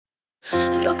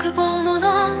欲望の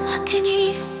果て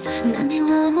に何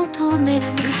を求める。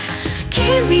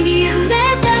君に触れ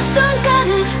た瞬間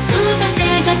全て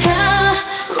が変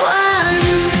わる。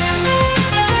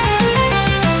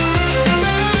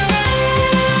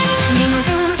君の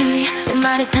類生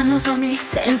まれた望み、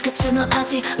鮮血の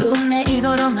味、運命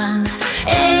のロマン、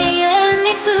永遠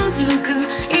に続く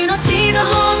命の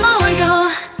炎よ。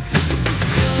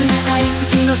冷たい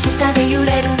月の下で揺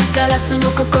れるガラス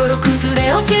の心、崩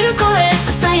れ落ちる声、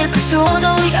囁く衝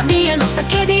動、闇への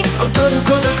叫び、踊る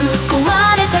孤独、壊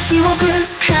れた記憶、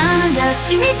悲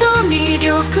しみと魅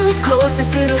力、交差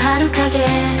する陽影、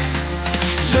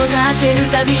夜が明ける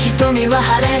たび瞳は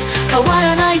腫れ、変わ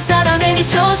らない定めに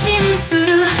昇進す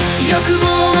る。欲望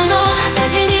の果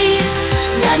てに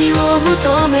何を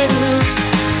求める。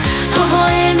微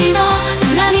笑みの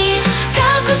裏に隠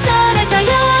された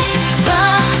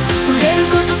刃、触れる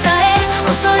ことさえ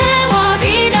恐れを抱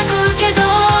くけど、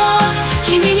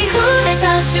君に触れ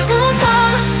た瞬間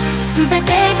全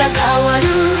てが変わる。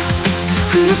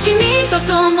苦しみと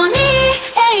共に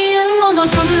永遠を望む。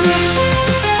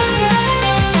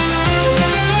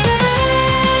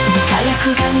火薬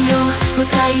が匂う舞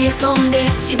台へ飛んで、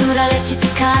血塗られし誓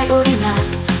い織りな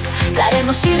す。誰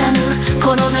も知らぬ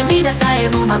この涙さえ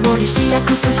も守りし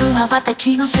約束、瞬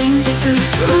きの真実。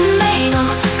運命の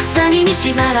鎖に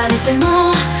縛られて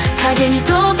も影に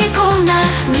溶け込んだ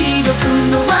魅力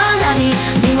の罠に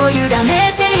身を委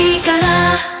ねていいから。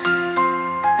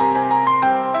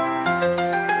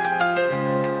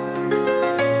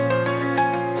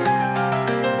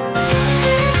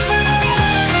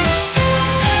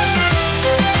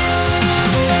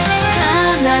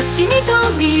悲しみと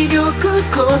魅力、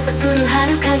交差する陽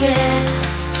影、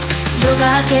夜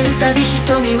が明けるたび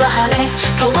瞳は腫れ、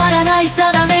変わらない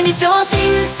定めに昇進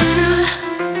する。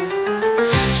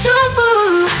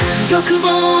欲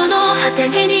望の果て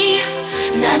に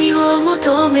何を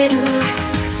求める。微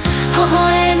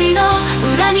笑みの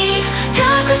裏に隠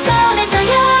された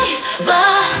刃、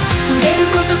触れる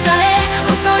ことさえ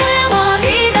恐れを抱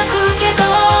くけど、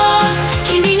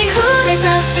君に触れた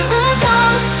瞬間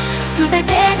全て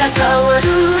が変わる。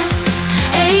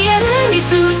永遠に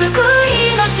続く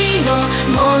命の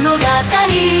物語。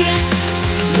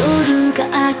夜が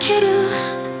明ける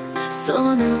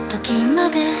その時ま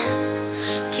で、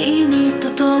君と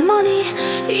共に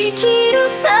生きる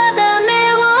定め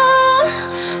を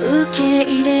受け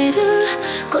入れる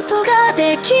ことが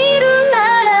できる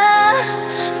なら、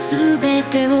全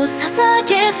てを捧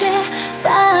げて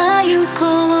さあ行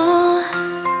こう。